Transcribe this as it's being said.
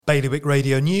Bailiwick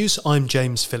Radio News, I'm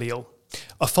James Filial.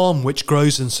 A farm which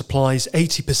grows and supplies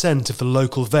 80% of the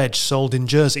local veg sold in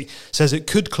Jersey says it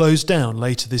could close down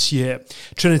later this year.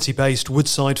 Trinity-based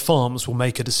Woodside Farms will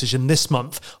make a decision this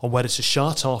month on whether to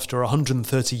shut after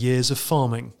 130 years of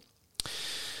farming.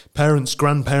 Parents,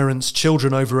 grandparents,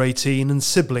 children over 18 and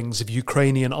siblings of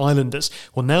Ukrainian islanders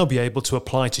will now be able to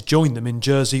apply to join them in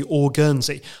Jersey or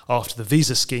Guernsey after the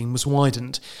visa scheme was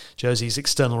widened. Jersey's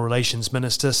External Relations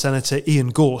Minister, Senator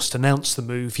Ian Gorst, announced the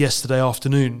move yesterday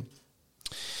afternoon.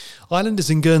 Islanders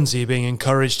in Guernsey are being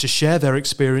encouraged to share their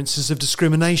experiences of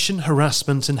discrimination,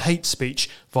 harassment and hate speech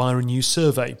via a new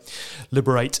survey.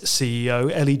 Liberate CEO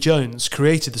Ellie Jones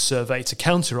created the survey to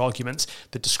counter arguments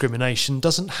that discrimination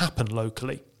doesn't happen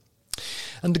locally.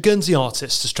 And a Guernsey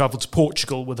artist has travelled to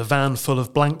Portugal with a van full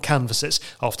of blank canvases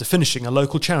after finishing a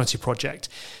local charity project.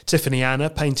 Tiffany Anna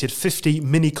painted 50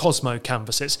 mini Cosmo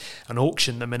canvases and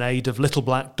auctioned them in aid of Little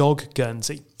Black Dog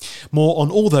Guernsey. More on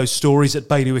all those stories at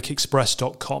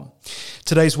bailiwickexpress.com.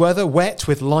 Today's weather, wet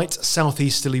with light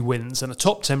southeasterly winds and a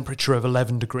top temperature of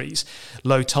 11 degrees.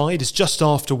 Low tide is just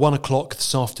after 1 o'clock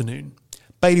this afternoon.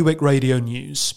 Bailiwick Radio News.